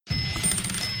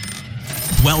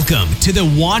Welcome to the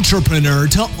Wantrepreneur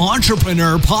to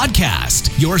Entrepreneur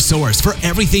podcast, your source for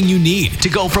everything you need to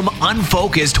go from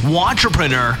unfocused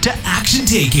wantrepreneur to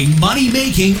action-taking,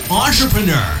 money-making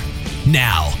entrepreneur.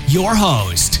 Now, your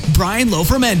host, Brian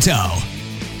Lofermento.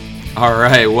 All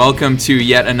right, welcome to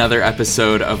yet another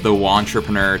episode of the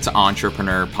Wantrepreneur to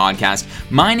Entrepreneur podcast.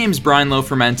 My name's Brian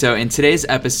Lofermento, and today's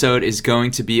episode is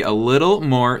going to be a little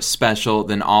more special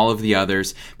than all of the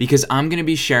others because I'm going to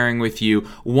be sharing with you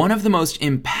one of the most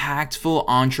impactful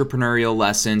entrepreneurial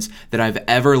lessons that I've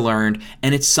ever learned,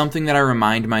 and it's something that I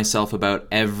remind myself about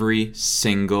every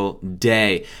single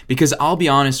day. Because I'll be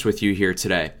honest with you here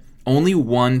today, only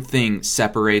one thing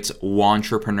separates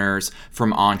wantrepreneurs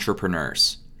from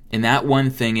entrepreneurs. And that one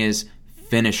thing is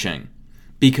finishing.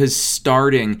 Because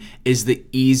starting is the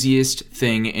easiest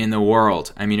thing in the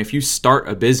world. I mean, if you start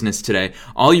a business today,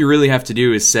 all you really have to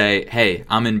do is say, hey,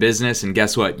 I'm in business, and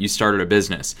guess what? You started a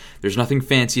business. There's nothing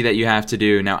fancy that you have to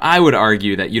do. Now, I would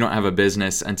argue that you don't have a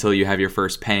business until you have your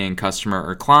first paying customer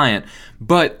or client,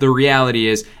 but the reality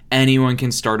is anyone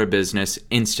can start a business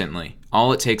instantly.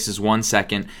 All it takes is 1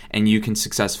 second, and you can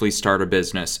successfully start a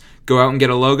business. Go out and get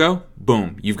a logo,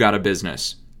 boom, you've got a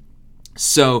business.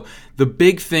 So the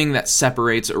big thing that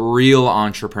separates real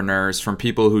entrepreneurs from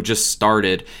people who just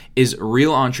started is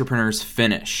real entrepreneurs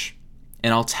finish.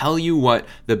 And I'll tell you what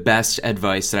the best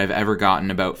advice that I've ever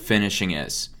gotten about finishing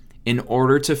is. In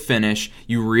order to finish,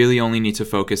 you really only need to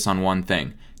focus on one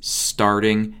thing: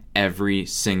 starting every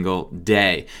single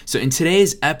day. So in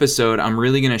today's episode, I'm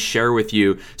really going to share with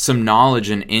you some knowledge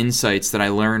and insights that I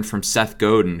learned from Seth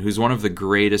Godin, who's one of the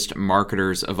greatest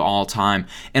marketers of all time.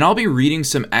 And I'll be reading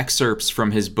some excerpts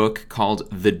from his book called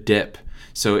The Dip.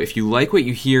 So if you like what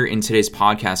you hear in today's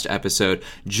podcast episode,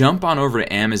 jump on over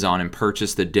to Amazon and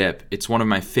purchase The Dip. It's one of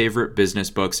my favorite business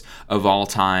books of all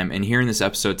time. And here in this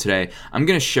episode today, I'm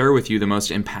going to share with you the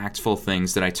most impactful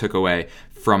things that I took away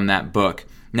from that book.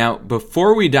 Now,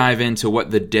 before we dive into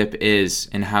what the dip is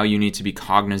and how you need to be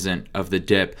cognizant of the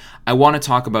dip, I want to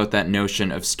talk about that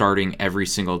notion of starting every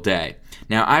single day.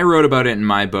 Now, I wrote about it in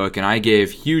my book, and I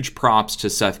gave huge props to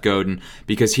Seth Godin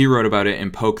because he wrote about it in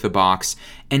Poke the Box,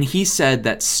 and he said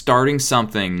that starting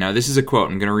something, now this is a quote,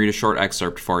 I'm going to read a short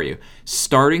excerpt for you.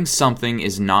 Starting something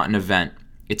is not an event.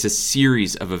 It's a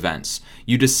series of events.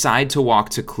 You decide to walk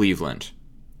to Cleveland.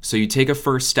 So you take a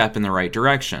first step in the right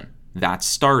direction. That's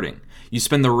starting. You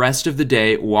spend the rest of the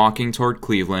day walking toward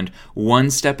Cleveland,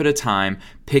 one step at a time,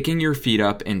 picking your feet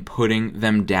up and putting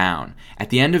them down. At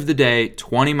the end of the day,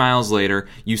 20 miles later,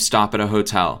 you stop at a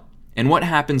hotel. And what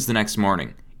happens the next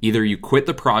morning? Either you quit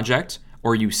the project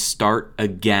or you start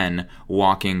again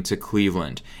walking to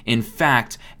Cleveland. In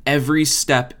fact, every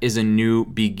step is a new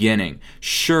beginning.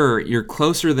 Sure, you're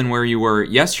closer than where you were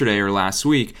yesterday or last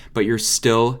week, but you're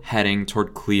still heading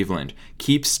toward Cleveland.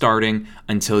 Keep starting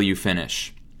until you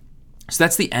finish. So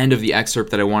that's the end of the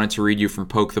excerpt that I wanted to read you from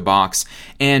Poke the Box.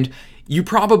 And you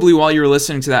probably, while you were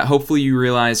listening to that, hopefully you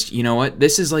realized, you know what,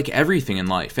 this is like everything in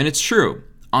life. And it's true.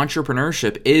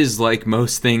 Entrepreneurship is like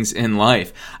most things in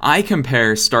life. I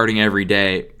compare starting every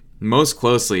day most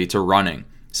closely to running.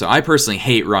 So I personally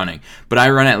hate running, but I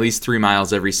run at least 3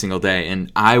 miles every single day. And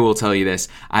I will tell you this,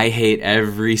 I hate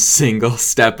every single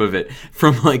step of it.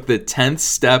 From like the 10th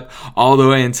step all the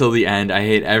way until the end, I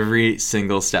hate every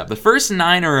single step. The first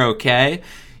 9 are okay.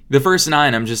 The first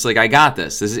 9, I'm just like, I got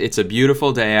this. It's a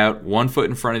beautiful day out, one foot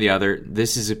in front of the other.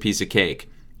 This is a piece of cake.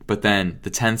 But then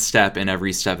the 10th step and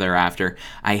every step thereafter,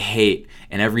 I hate.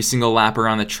 And every single lap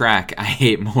around the track, I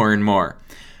hate more and more.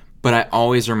 But I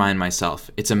always remind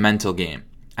myself, it's a mental game.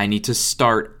 I need to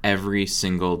start every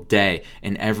single day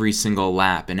and every single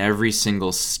lap and every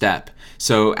single step.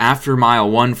 So after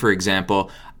mile 1, for example,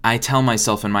 I tell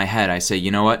myself in my head, I say, you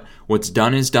know what? What's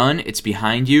done is done. It's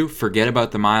behind you. Forget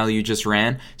about the mile you just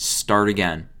ran. Start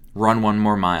again. Run 1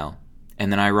 more mile.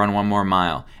 And then I run 1 more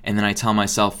mile. And then I tell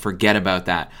myself, forget about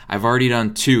that. I've already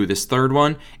done 2. This third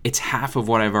one, it's half of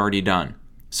what I've already done.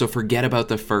 So forget about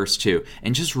the first 2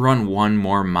 and just run 1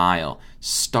 more mile.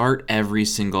 Start every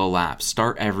single lap.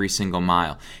 Start every single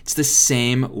mile. It's the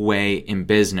same way in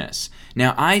business.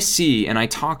 Now, I see and I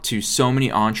talk to so many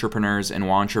entrepreneurs and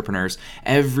wantrepreneurs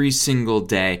every single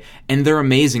day, and they're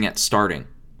amazing at starting.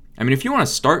 I mean, if you want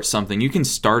to start something, you can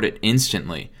start it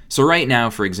instantly. So right now,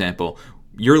 for example,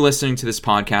 you're listening to this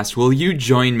podcast. Will you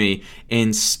join me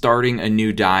in starting a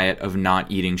new diet of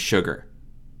not eating sugar?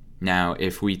 Now,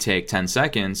 if we take 10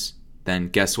 seconds, then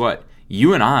guess what?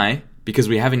 You and I, because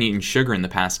we haven't eaten sugar in the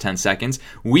past 10 seconds,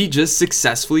 we just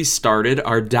successfully started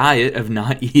our diet of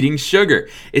not eating sugar.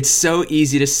 It's so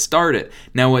easy to start it.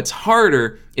 Now, what's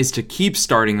harder is to keep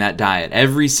starting that diet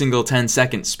every single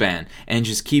 10-second span and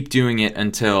just keep doing it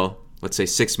until let's say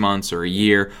 6 months or a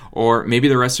year, or maybe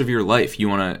the rest of your life you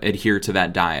want to adhere to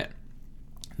that diet.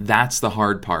 That's the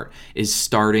hard part, is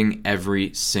starting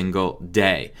every single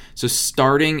day. So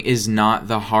starting is not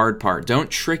the hard part.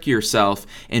 Don't trick yourself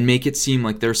and make it seem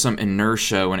like there's some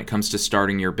inertia when it comes to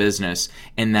starting your business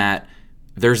and that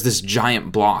there's this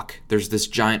giant block, there's this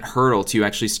giant hurdle to you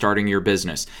actually starting your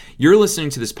business. You're listening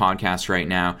to this podcast right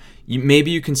now. Maybe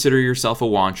you consider yourself a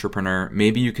entrepreneur.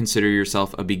 Maybe you consider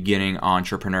yourself a beginning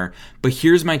entrepreneur. But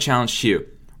here's my challenge to you.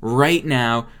 Right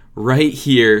now, right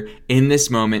here, in this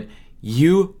moment,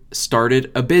 you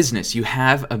started a business. You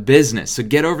have a business. So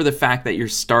get over the fact that you're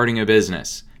starting a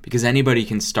business, because anybody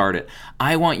can start it.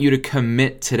 I want you to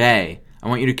commit today. I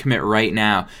want you to commit right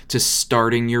now to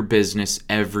starting your business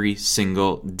every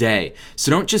single day.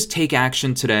 So don't just take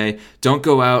action today. Don't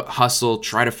go out, hustle,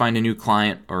 try to find a new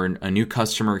client or a new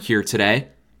customer here today.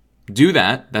 Do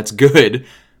that. That's good.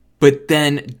 But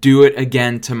then do it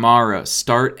again tomorrow.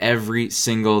 Start every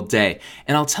single day.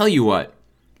 And I'll tell you what,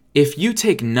 if you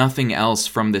take nothing else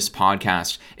from this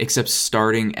podcast except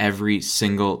starting every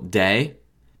single day,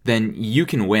 then you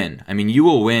can win. I mean, you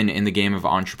will win in the game of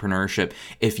entrepreneurship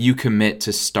if you commit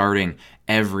to starting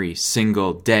every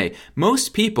single day.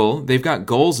 Most people, they've got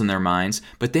goals in their minds,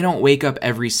 but they don't wake up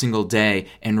every single day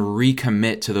and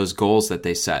recommit to those goals that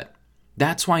they set.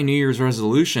 That's why New Year's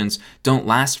resolutions don't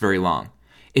last very long.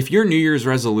 If your New Year's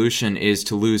resolution is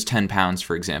to lose 10 pounds,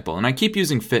 for example, and I keep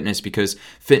using fitness because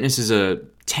fitness is a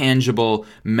tangible,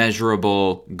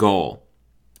 measurable goal.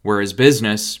 Whereas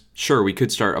business, sure, we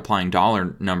could start applying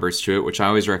dollar numbers to it, which I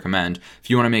always recommend. If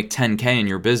you want to make 10K in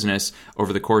your business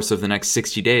over the course of the next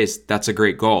 60 days, that's a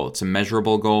great goal. It's a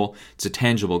measurable goal. It's a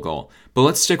tangible goal. But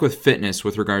let's stick with fitness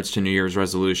with regards to New Year's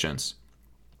resolutions.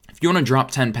 If you want to drop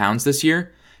 10 pounds this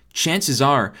year, chances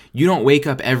are you don't wake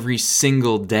up every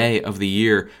single day of the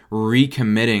year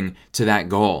recommitting to that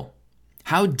goal.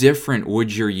 How different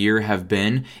would your year have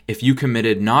been if you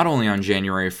committed not only on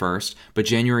January 1st, but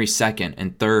January 2nd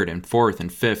and 3rd and 4th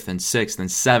and 5th and 6th and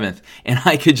 7th, and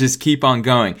I could just keep on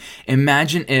going.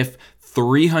 Imagine if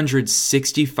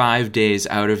 365 days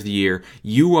out of the year,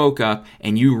 you woke up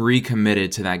and you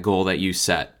recommitted to that goal that you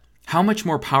set. How much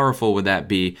more powerful would that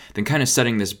be than kind of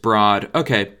setting this broad,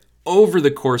 okay, over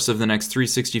the course of the next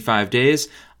 365 days,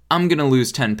 I'm going to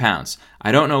lose 10 pounds.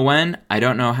 I don't know when, I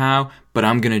don't know how, but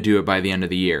I'm going to do it by the end of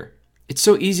the year. It's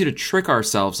so easy to trick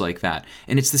ourselves like that.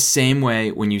 And it's the same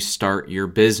way when you start your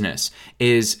business,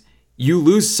 is you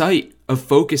lose sight of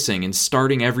focusing and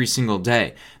starting every single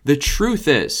day. The truth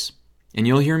is, and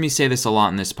you'll hear me say this a lot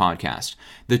in this podcast,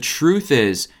 the truth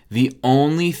is the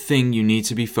only thing you need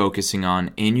to be focusing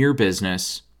on in your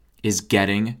business is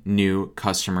getting new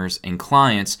customers and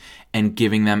clients and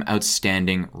giving them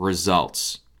outstanding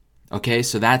results. Okay,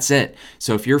 so that's it.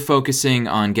 So if you're focusing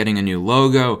on getting a new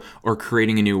logo or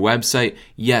creating a new website,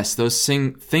 yes, those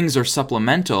things are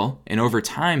supplemental, and over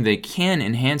time they can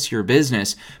enhance your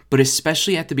business, but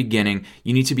especially at the beginning,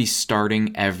 you need to be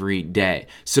starting every day.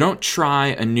 So don't try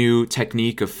a new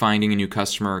technique of finding a new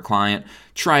customer or client.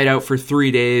 Try it out for 3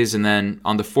 days, and then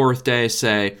on the 4th day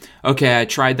say, okay, I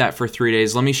tried that for 3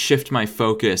 days. Let me shift my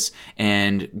focus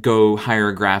and go hire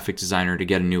a graphic designer to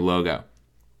get a new logo.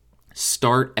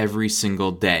 Start every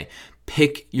single day.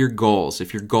 Pick your goals.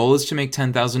 If your goal is to make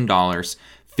 $10,000,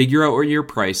 figure out what your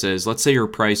price is. Let's say your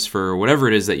price for whatever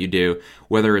it is that you do,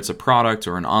 whether it's a product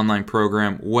or an online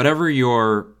program, whatever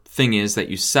your thing is that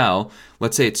you sell,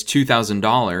 let's say it's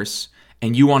 $2,000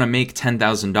 and you want to make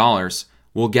 $10,000.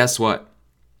 Well, guess what?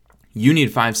 You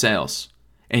need 5 sales.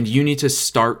 And you need to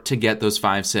start to get those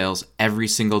 5 sales every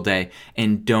single day.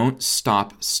 And don't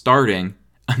stop starting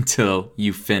until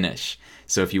you finish.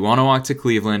 So if you want to walk to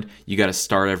Cleveland, you got to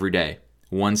start every day,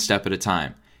 one step at a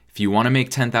time. If you want to make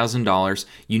 $10,000,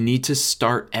 you need to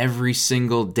start every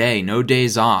single day, no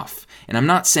days off. And I'm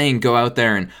not saying go out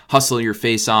there and hustle your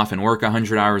face off and work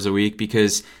 100 hours a week,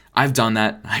 because I've done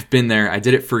that. I've been there. I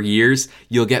did it for years.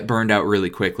 You'll get burned out really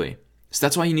quickly. So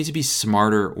that's why you need to be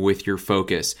smarter with your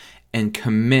focus and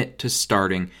commit to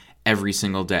starting every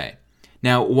single day.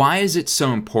 Now, why is it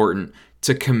so important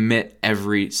to commit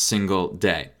every single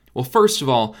day? Well, first of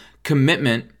all,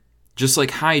 commitment, just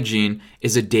like hygiene,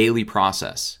 is a daily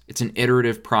process. It's an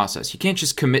iterative process. You can't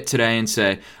just commit today and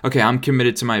say, okay, I'm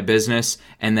committed to my business,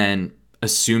 and then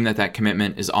assume that that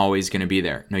commitment is always going to be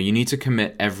there. No, you need to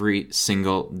commit every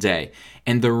single day.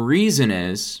 And the reason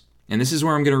is, and this is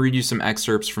where I'm going to read you some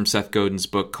excerpts from Seth Godin's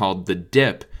book called The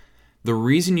Dip. The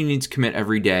reason you need to commit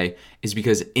every day is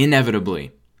because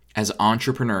inevitably, as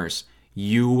entrepreneurs,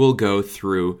 you will go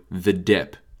through the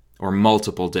dip. Or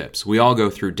multiple dips. We all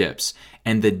go through dips.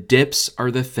 And the dips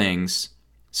are the things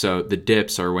So the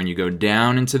dips, or when you go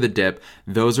down into the dip,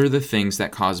 those are the things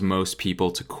that cause most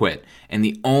people to quit. And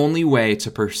the only way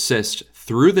to persist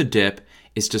through the dip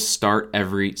is to start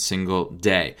every single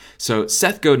day. So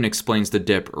Seth Godin explains the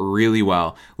dip really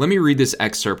well. Let me read this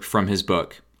excerpt from his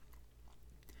book.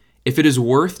 If it is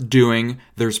worth doing,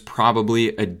 there's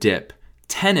probably a dip.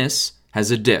 Tennis has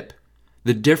a dip.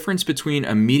 The difference between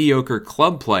a mediocre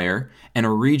club player and a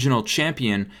regional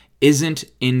champion isn't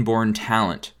inborn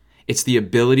talent. It's the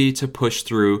ability to push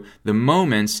through the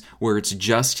moments where it's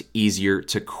just easier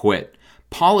to quit.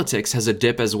 Politics has a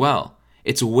dip as well.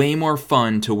 It's way more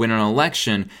fun to win an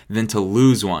election than to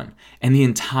lose one. And the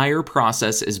entire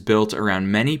process is built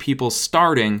around many people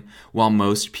starting while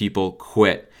most people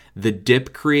quit. The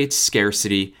dip creates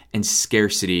scarcity, and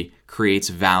scarcity creates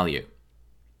value.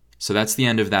 So that's the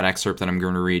end of that excerpt that I'm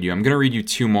going to read you. I'm going to read you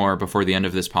 2 more before the end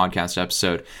of this podcast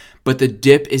episode. But the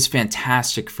dip is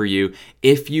fantastic for you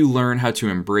if you learn how to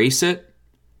embrace it,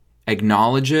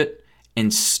 acknowledge it,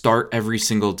 and start every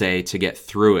single day to get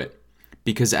through it.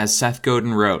 Because as Seth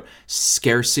Godin wrote,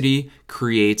 scarcity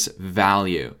creates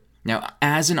value. Now,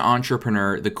 as an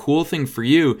entrepreneur, the cool thing for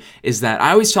you is that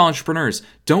I always tell entrepreneurs,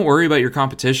 don't worry about your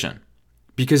competition.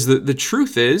 Because the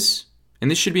truth is,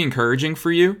 and this should be encouraging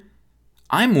for you,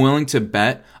 I'm willing to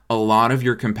bet a lot of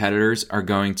your competitors are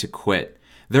going to quit.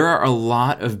 There are a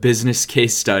lot of business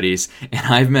case studies, and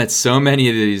I've met so many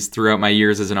of these throughout my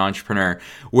years as an entrepreneur,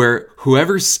 where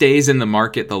whoever stays in the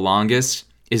market the longest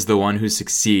is the one who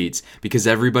succeeds because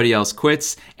everybody else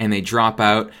quits and they drop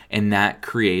out, and that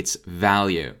creates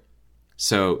value.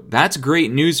 So that's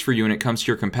great news for you when it comes to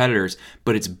your competitors,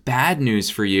 but it's bad news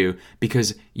for you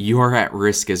because you're at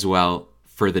risk as well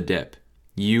for the dip.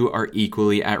 You are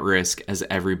equally at risk as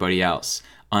everybody else,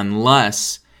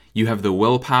 unless you have the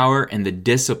willpower and the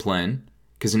discipline,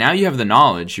 because now you have the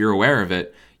knowledge, you're aware of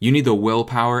it. You need the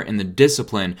willpower and the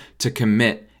discipline to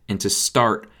commit and to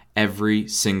start every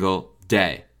single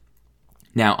day.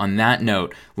 Now, on that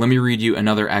note, let me read you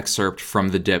another excerpt from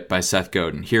The Dip by Seth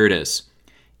Godin. Here it is.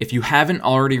 If you haven't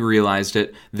already realized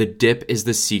it, the dip is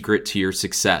the secret to your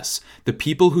success. The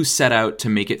people who set out to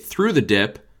make it through the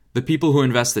dip, the people who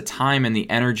invest the time and the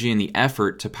energy and the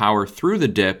effort to power through the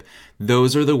dip,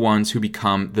 those are the ones who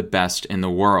become the best in the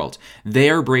world.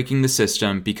 They are breaking the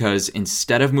system because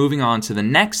instead of moving on to the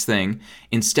next thing,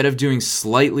 instead of doing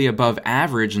slightly above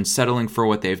average and settling for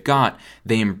what they've got,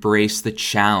 they embrace the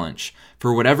challenge.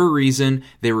 For whatever reason,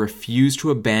 they refuse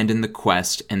to abandon the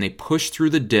quest and they push through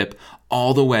the dip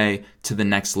all the way to the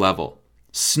next level.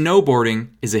 Snowboarding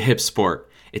is a hip sport.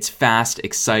 It's fast,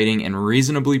 exciting, and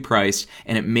reasonably priced,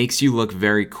 and it makes you look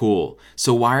very cool.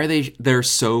 So why are there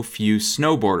so few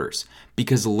snowboarders?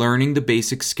 Because learning the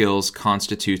basic skills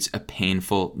constitutes a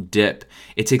painful dip.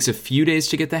 It takes a few days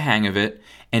to get the hang of it,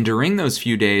 and during those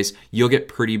few days, you'll get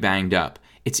pretty banged up.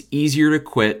 It's easier to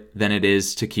quit than it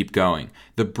is to keep going.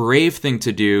 The brave thing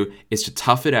to do is to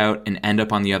tough it out and end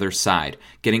up on the other side,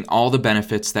 getting all the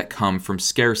benefits that come from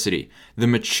scarcity. The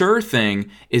mature thing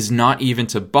is not even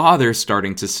to bother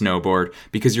starting to snowboard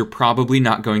because you're probably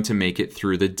not going to make it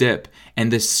through the dip.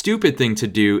 And the stupid thing to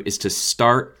do is to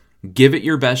start, give it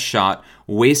your best shot,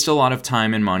 waste a lot of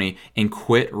time and money, and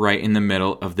quit right in the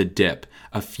middle of the dip.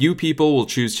 A few people will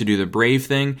choose to do the brave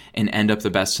thing and end up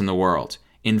the best in the world.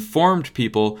 Informed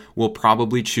people will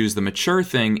probably choose the mature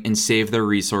thing and save their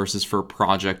resources for a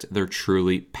project they're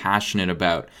truly passionate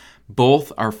about.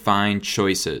 Both are fine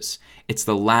choices. It's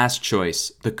the last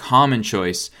choice, the common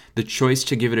choice, the choice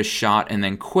to give it a shot and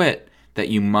then quit that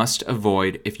you must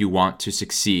avoid if you want to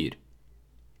succeed.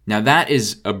 Now that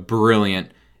is a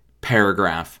brilliant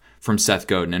paragraph from Seth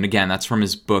Godin. And again, that's from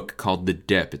his book called The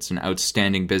Dip. It's an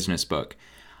outstanding business book.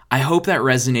 I hope that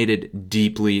resonated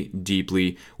deeply,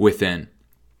 deeply within,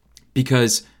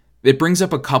 because it brings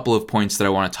up a couple of points that I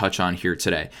want to touch on here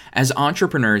today. As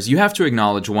entrepreneurs, you have to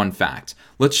acknowledge one fact.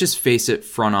 Let's just face it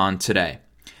front on today.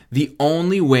 The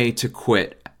only way to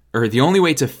quit, or the only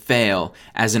way to fail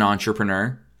as an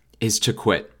entrepreneur, is to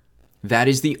quit. That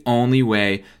is the only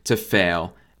way to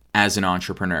fail as an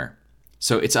entrepreneur.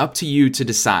 So it's up to you to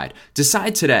decide.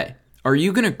 Decide today. Are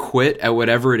you going to quit at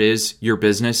whatever it is your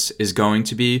business is going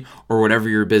to be, or whatever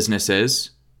your business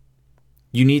is?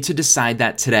 You need to decide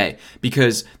that today,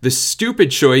 because the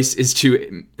stupid choice is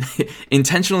to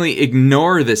intentionally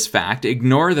ignore this fact,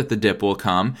 ignore that the dip will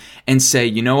come, and say,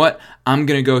 you know what, I'm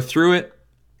going to go through it.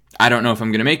 I don't know if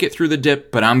I'm going to make it through the dip,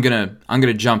 but I'm going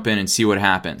to jump in and see what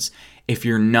happens. If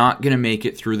you're not going to make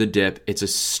it through the dip, it's a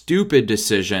stupid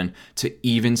decision to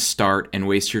even start and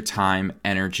waste your time,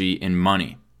 energy, and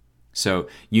money. So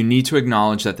you need to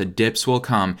acknowledge that the dips will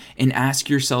come and ask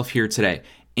yourself here today,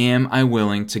 am I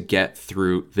willing to get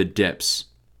through the dips?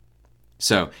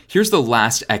 So here's the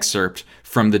last excerpt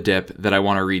from the dip that I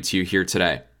want to read to you here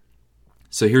today.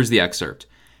 So here's the excerpt.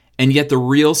 And yet the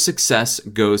real success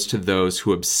goes to those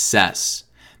who obsess.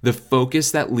 The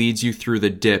focus that leads you through the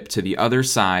dip to the other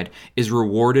side is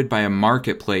rewarded by a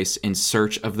marketplace in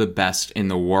search of the best in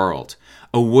the world.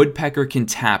 A woodpecker can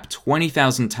tap 20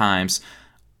 times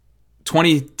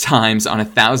on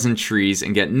 1,000 trees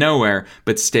and get nowhere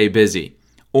but stay busy.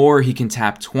 Or he can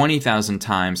tap 20,000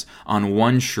 times on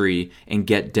one tree and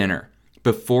get dinner.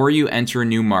 Before you enter a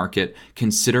new market,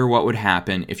 consider what would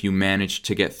happen if you managed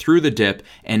to get through the dip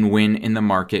and win in the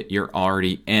market you're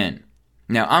already in.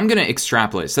 Now, I'm going to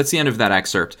extrapolate. So that's the end of that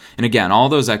excerpt. And again, all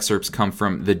those excerpts come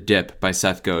from The Dip by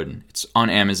Seth Godin. It's on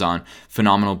Amazon.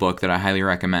 Phenomenal book that I highly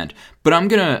recommend. But I'm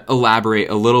going to elaborate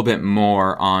a little bit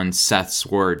more on Seth's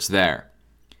words there.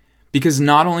 Because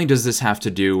not only does this have to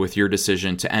do with your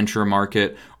decision to enter a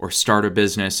market or start a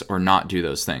business or not do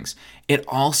those things, it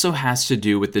also has to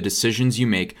do with the decisions you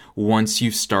make once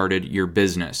you've started your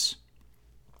business.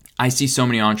 I see so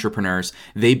many entrepreneurs,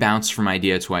 they bounce from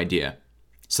idea to idea.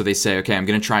 So they say, okay, I'm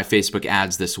going to try Facebook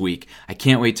ads this week. I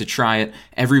can't wait to try it.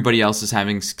 Everybody else is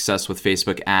having success with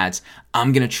Facebook ads.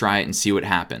 I'm going to try it and see what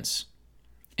happens.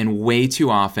 And way too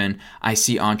often, I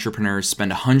see entrepreneurs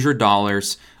spend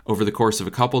 $100 over the course of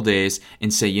a couple days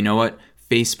and say, you know what?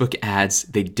 Facebook ads,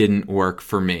 they didn't work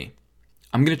for me.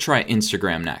 I'm going to try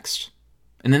Instagram next.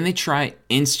 And then they try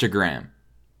Instagram.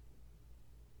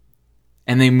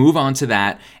 And they move on to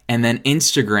that, and then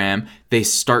Instagram, they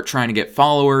start trying to get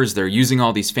followers. They're using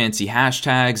all these fancy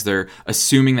hashtags. They're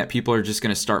assuming that people are just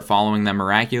going to start following them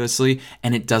miraculously,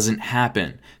 and it doesn't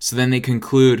happen. So then they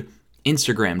conclude,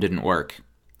 Instagram didn't work.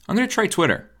 I'm going to try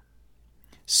Twitter.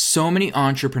 So many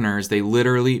entrepreneurs, they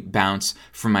literally bounce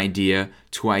from idea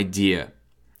to idea.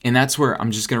 And that's where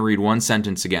I'm just going to read one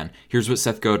sentence again. Here's what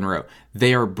Seth Godin wrote.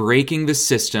 They are breaking the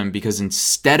system because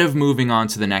instead of moving on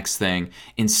to the next thing,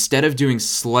 instead of doing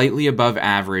slightly above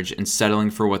average and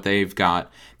settling for what they've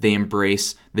got, they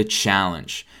embrace the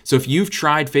challenge. So if you've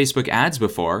tried Facebook ads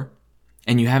before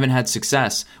and you haven't had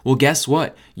success, well, guess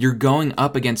what? You're going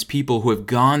up against people who have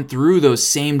gone through those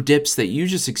same dips that you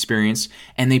just experienced,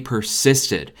 and they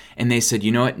persisted. And they said,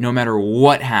 you know what? No matter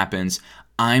what happens,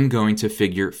 I'm going to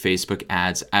figure Facebook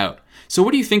ads out. So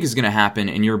what do you think is going to happen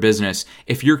in your business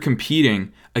if you're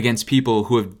competing against people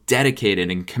who have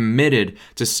dedicated and committed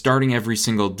to starting every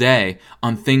single day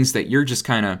on things that you're just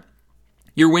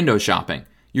you're window shopping?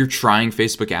 You're trying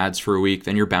Facebook ads for a week,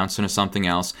 then you're bouncing to something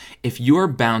else. If you are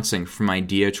bouncing from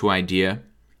idea to idea,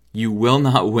 you will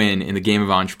not win in the game of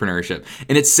entrepreneurship.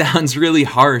 And it sounds really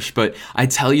harsh, but I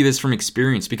tell you this from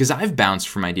experience because I've bounced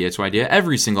from idea to idea.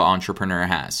 Every single entrepreneur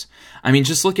has. I mean,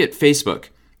 just look at Facebook.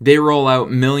 They roll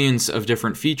out millions of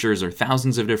different features or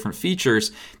thousands of different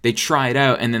features. They try it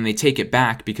out and then they take it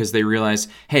back because they realize,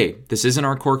 hey, this isn't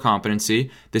our core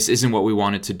competency. This isn't what we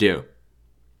wanted to do.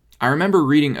 I remember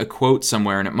reading a quote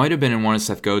somewhere, and it might have been in one of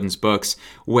Seth Godin's books,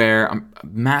 where a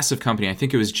massive company, I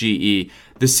think it was GE,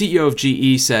 the CEO of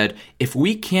GE said, if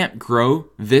we can't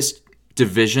grow this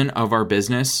division of our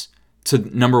business to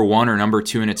number 1 or number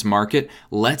 2 in its market,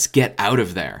 let's get out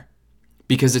of there.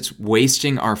 Because it's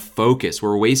wasting our focus.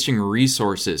 We're wasting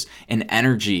resources and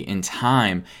energy and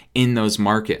time in those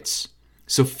markets.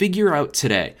 So figure out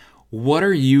today, what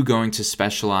are you going to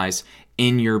specialize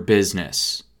in your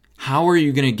business? How are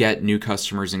you going to get new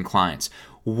customers and clients?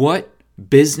 What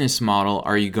business model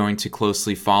are you going to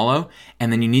closely follow?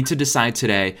 And then you need to decide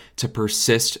today to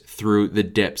persist through the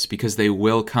dips because they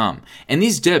will come. And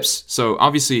these dips, so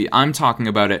obviously I'm talking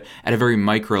about it at a very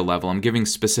micro level. I'm giving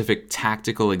specific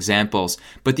tactical examples,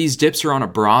 but these dips are on a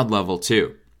broad level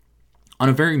too. On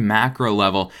a very macro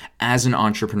level, as an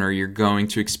entrepreneur, you're going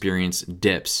to experience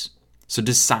dips. So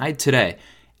decide today,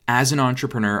 as an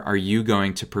entrepreneur, are you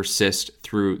going to persist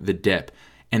through the dip?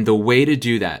 And the way to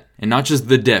do that, and not just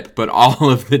the dip, but all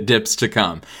of the dips to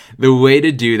come, the way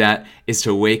to do that is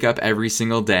to wake up every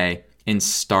single day and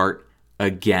start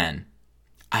again.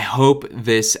 I hope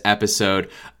this episode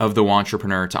of the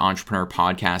Wantrepreneur to Entrepreneur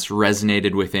podcast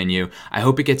resonated within you. I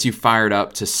hope it gets you fired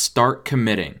up to start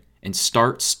committing and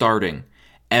start starting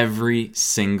every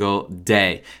single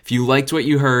day. If you liked what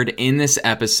you heard in this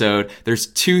episode, there's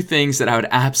 2 things that I would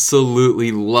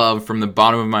absolutely love from the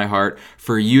bottom of my heart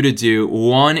for you to do.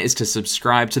 One is to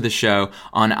subscribe to the show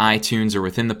on iTunes or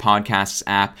within the podcasts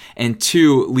app. And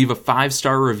two, leave a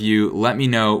 5-star review. Let me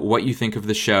know what you think of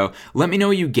the show. Let me know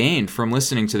what you gained from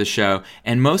listening to the show.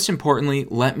 And most importantly,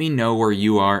 let me know where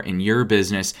you are in your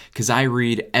business, because I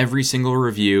read every single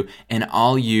review and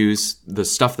I'll use the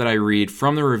stuff that I read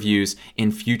from the reviews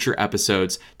in future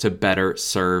episodes to better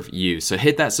serve you. So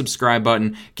hit that subscribe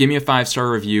button, give me a 5-star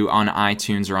review on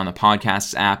iTunes or on the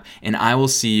podcasts app, and I will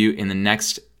see you in the next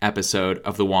episode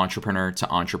of the Wantrepreneur to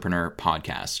Entrepreneur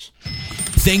podcast.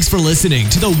 Thanks for listening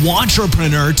to the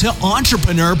Wantrepreneur to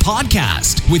Entrepreneur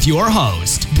podcast with your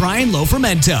host, Brian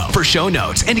Lofermento. For show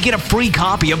notes and to get a free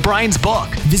copy of Brian's book,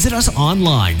 visit us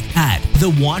online at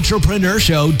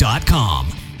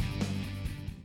thewantrepreneurshow.com.